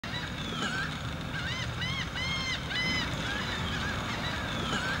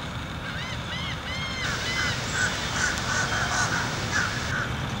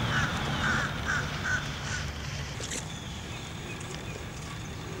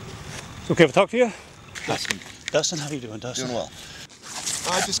Okay, if I talk to you? Dustin. Dustin, how you doing, Dustin? Doing well.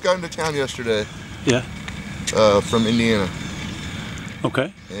 I just got into town yesterday. Yeah. From Indiana.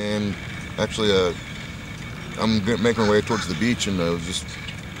 Okay. And actually, I'm making my way towards the beach, and I was just,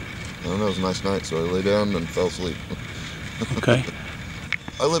 I don't know, it was a nice night, so I lay down and fell asleep. Okay.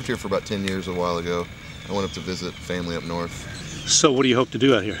 I lived here for about 10 years a while ago. I went up to visit family up north. So what do you hope to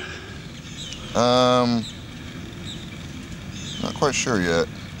do out here? Not quite sure yet.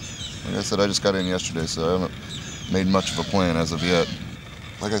 Like I said, I just got in yesterday, so I haven't made much of a plan as of yet.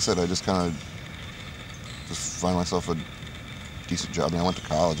 Like I said, I just kind of just find myself a decent job. I mean, I went to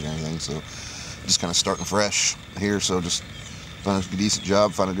college and everything, so just kind of starting fresh here. So just find a decent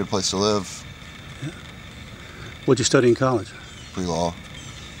job, find a good place to live. Yeah. What'd you study in college? Pre-law.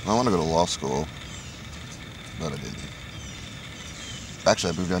 I want to go to law school, but I didn't.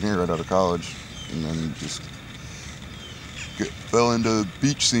 Actually, I moved down here right out of college, and then just fell into the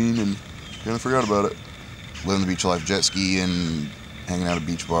beach scene and kind of forgot about it. Living the beach life, jet skiing, hanging out at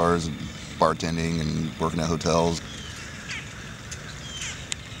beach bars, bartending, and working at hotels.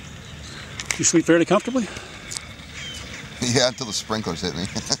 Do you sleep fairly comfortably? Yeah, until the sprinklers hit me.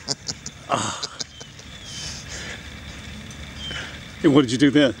 And what did you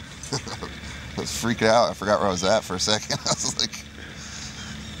do then? I was freaking out. I forgot where I was at for a second. I was like,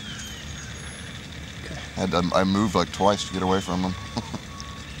 I moved like twice to get away from them.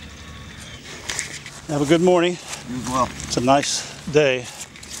 Have a good morning. You as well. It's a nice day.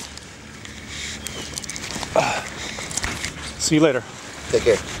 See you later. Take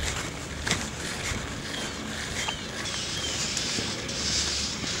care.